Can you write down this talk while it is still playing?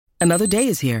Another day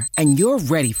is here, and you're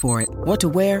ready for it. What to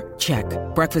wear? Check.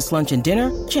 Breakfast, lunch, and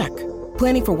dinner? Check.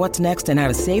 Planning for what's next and how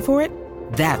to save for it?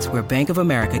 That's where Bank of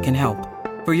America can help.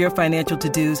 For your financial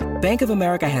to-dos, Bank of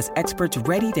America has experts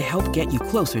ready to help get you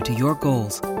closer to your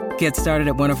goals. Get started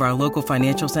at one of our local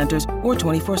financial centers or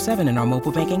 24/7 in our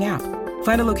mobile banking app.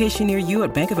 Find a location near you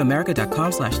at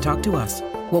bankofamerica.com/talktous.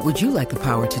 What would you like the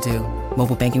power to do?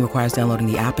 Mobile banking requires downloading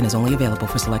the app and is only available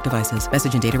for select devices.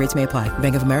 Message and data rates may apply.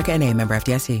 Bank of America N.A., member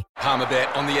FDIC. Palmerbet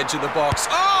on the edge of the box.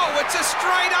 Oh, it's a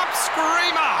straight-up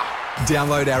screamer!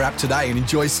 Download our app today and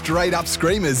enjoy straight-up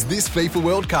screamers this FIFA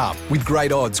World Cup with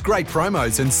great odds, great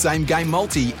promos and same-game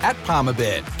multi at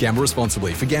Palmerbet. Gamble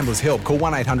responsibly. For Gamblers' Help, call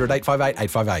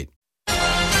 1-800-858-858.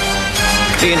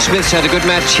 Ian Smith's had a good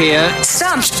match here.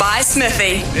 Stumped by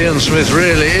Smithy. Ian Smith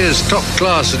really is top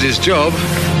class at his job.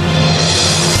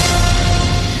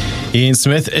 Ian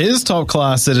Smith is top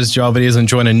class at his job, but he is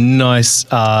enjoying a nice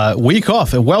week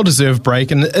off, a well-deserved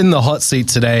break. And in the hot seat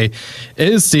today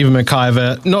is Stephen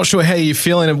McIver. Not sure how you're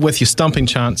feeling with your stumping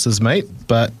chances, mate,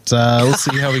 but we'll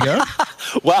see how we go.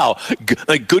 Wow,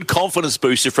 a good confidence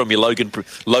booster from you, Logan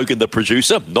the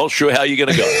producer. Not sure how you're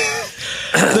going to go.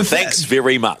 Thanks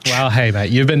very much. Well, hey,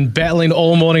 mate, you've been battling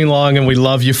all morning long, and we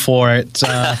love you for it.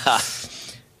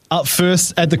 Up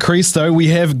first at the crease, though, we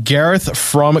have Gareth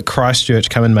from Christchurch.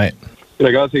 Come in, mate.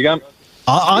 G'day, guys. How you going?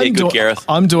 I'm good, Gareth.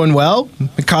 I'm doing well.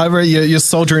 McIver, you're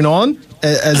soldiering on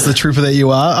as the trooper that you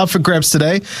are. Up for grabs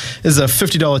today is a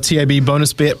 $50 TAB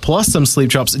bonus bet plus some Sleep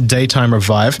Drops Daytime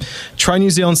Revive. Try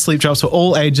New Zealand Sleep Drops for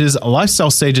all ages, lifestyle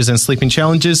stages, and sleeping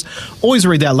challenges. Always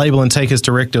read that label and take as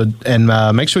directed. And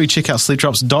make sure you check out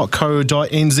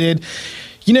sleepdrops.co.nz.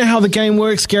 You know how the game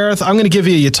works, Gareth. I'm going to give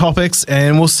you your topics,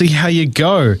 and we'll see how you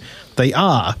go. They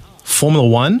are Formula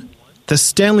One, the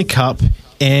Stanley Cup,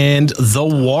 and the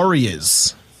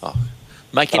Warriors. Oh,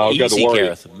 make it easy,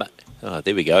 Gareth. Oh,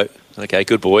 there we go. Okay,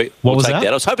 good boy. What was that?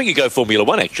 I was hoping you'd go Formula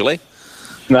One, actually.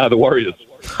 No, the Warriors.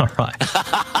 All right.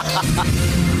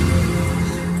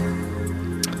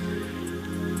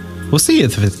 We'll see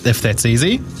if that's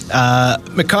easy.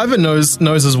 McIver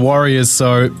knows his Warriors,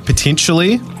 so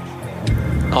potentially.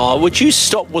 Oh, would you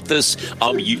stop with this?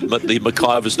 The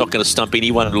McIver's not going to stump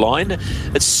anyone line.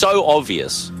 It's so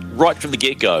obvious right from the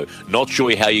get-go. Not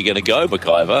sure how you're going to go,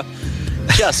 McIver.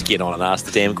 Just get on and ask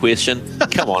the damn question.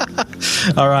 Come on.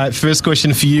 All right, first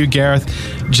question for you, Gareth.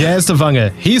 Jazz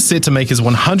Tavanga, he's set to make his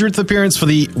 100th appearance for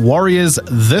the Warriors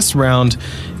this round.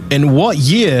 In what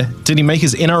year did he make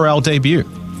his NRL debut?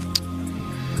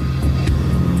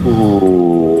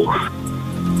 Ooh. I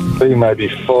think maybe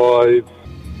 5,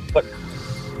 6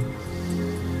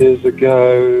 years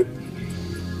ago.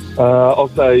 I'll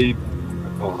say,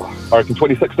 I reckon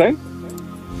 2016.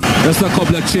 Just a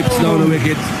couple of chips down the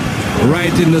wicket,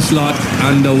 right in the slot,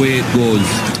 and away it goes.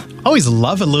 I always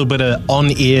love a little bit of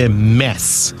on-air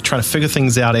mess, trying to figure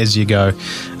things out as you go.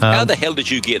 How the hell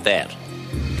did you get that?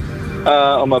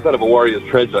 I'm a bit of a Warriors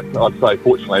tragic, I'd say,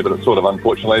 fortunately, but it's sort of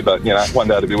unfortunately. But, you know, one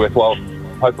day it'll be worthwhile,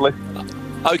 hopefully.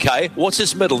 Okay, what's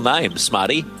his middle name,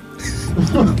 Smarty?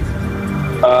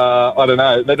 I don't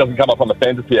know. That doesn't come up on the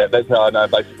fantasy app. That's how I know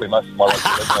basically most of my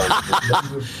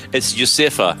It's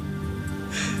Josefa.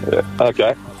 Yeah,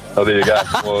 okay. Oh, there you go.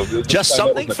 Well, just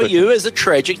something for you as a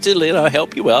tragic to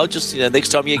help you out. Just next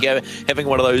time you go having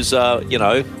one of those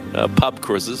pub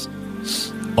quizzes.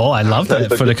 Oh, I love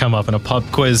that for to come up in a pub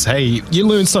quiz. Hey, you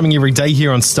learn something every day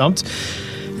here on Stumped.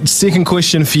 Second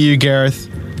question for you, Gareth.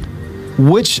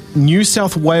 Which New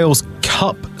South Wales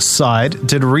Cup side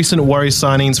did recent Warriors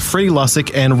signings Freddie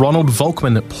Lussick and Ronald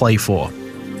Volkman play for?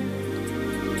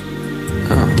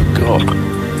 Oh, God.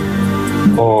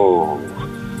 Oh.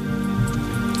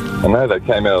 I know they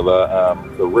came out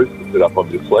of the Roosters set up,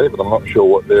 obviously, but I'm not sure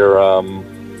what their... I'm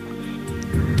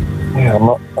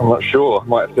not sure. I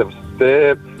might have to have a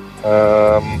stab.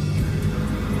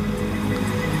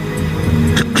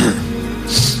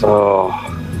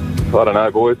 I don't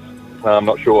know, boys. No, I'm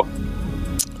not sure.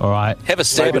 All right. Have a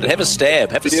stab. Maybe, have a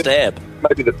stab. Maybe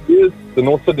the Bears, the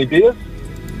North Sydney Bears.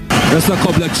 Just a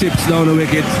couple of chips down the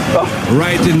wicket,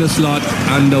 right in the slot,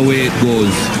 and away it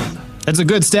goes. It's a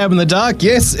good stab in the dark.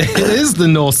 Yes, it is the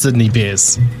North Sydney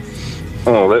Bears.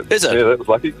 Oh, is it? Yeah, that was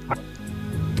lucky.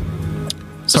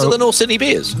 So, is it the North Sydney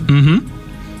Bears?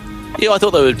 Mm-hmm. Yeah, I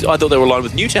thought they were aligned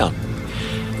with Newtown.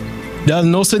 The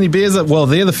North Sydney Bears, well,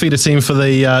 they're the feeder team for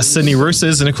the Sydney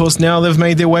Roosters, and of course now they've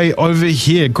made their way over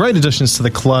here. Great additions to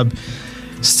the club.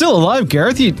 Still alive,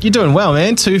 Gareth. You're doing well,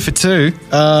 man. 2 for 2.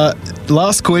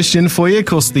 Last question for you. Of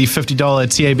course, the $50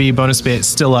 TAB bonus bet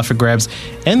still up for grabs,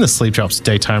 and the Sleep Drops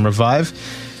Daytime Revive.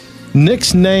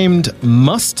 Nicknamed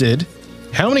Mustard,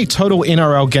 How many total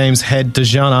NRL games had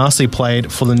Dejan Arce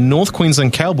played for the North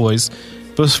Queensland Cowboys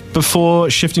before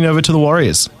shifting over to the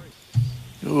Warriors?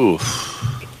 Ooh.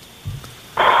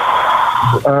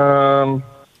 I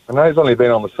know he's only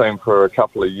been on the team for a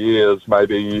couple of years,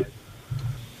 maybe.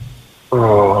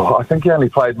 I think he only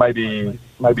played maybe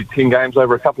 10 games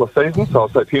over a couple of seasons, so I'll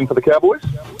say 10 for the Cowboys.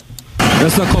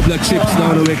 Just a couple of chips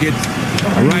down the wicket,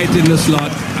 right in the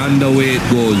slot, and away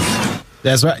it goes.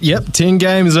 That's right. Yep, 10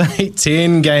 games, mate.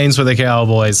 10 games for the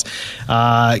Cowboys.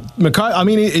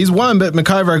 He's won, but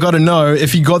McIver, I got to know,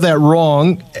 if you got that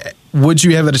wrong, would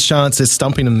you have a chance at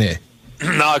stumping him there?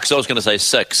 No, because I was going to say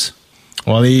 6.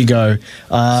 Well, there you go.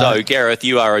 So, Gareth,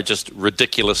 you are just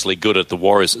ridiculously good at the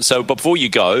Warriors. So, before you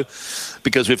go,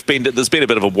 because there's been a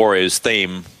bit of a Warriors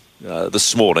theme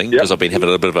this morning, because I've been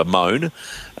having a bit of a moan.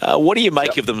 What do you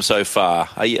make of them so far?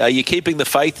 Are you keeping the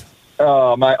faith?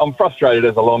 Oh, mate, I'm frustrated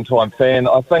as a long-time fan.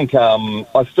 I think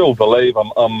I still believe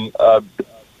I'm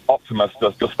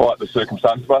optimistic despite the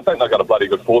circumstances, but I think they've got a bloody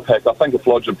good four-pack. I think if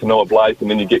Lodge and Fanua Blake,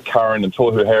 and then you get Curran and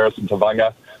Tohu Harris and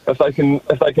Tavanga, if they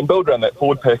can build around that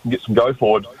forward pack and get some go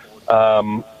forward,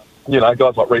 guys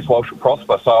like Reece Walsh will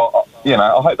prosper. So,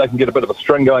 I hope they can get a bit of a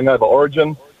string going over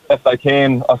Origin. If they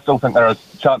can, I still think there is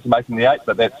a chance of making the 8,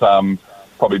 but that's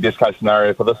probably best case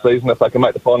scenario for this season. If they can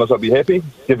make the finals, I'd be happy.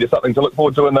 Give you something to look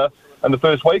forward to in the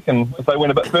first week, and if they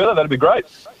win a bit further, that'd be great.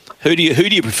 Who do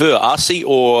you prefer, Arce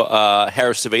or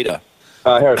Harris Tavita?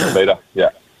 Harris Tavita, yeah.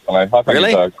 I think really?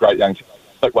 He's a great young chap.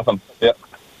 Stick with him, yeah.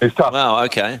 He's tough. Wow,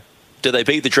 okay. Do they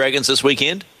beat the Dragons this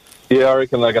weekend? Yeah, I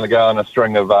reckon they're going to go on a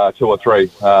string of 2 or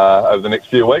 3 over the next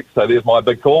few weeks. So there's my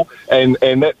big call. And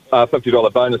that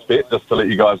 $50 bonus bet, just to let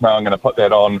you guys know, I'm going to put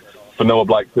that on for Noah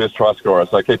Blake, first try scorer.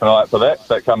 So keep an eye out for that. If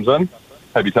that comes in,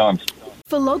 happy times.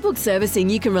 For logbook servicing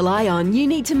you can rely on, you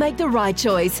need to make the right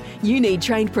choice. You need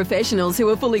trained professionals who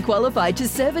are fully qualified to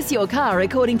service your car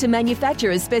according to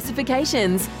manufacturer's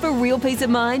specifications. For real peace of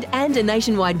mind and a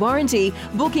nationwide warranty,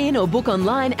 book in or book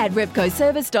online at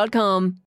repcoservice.com.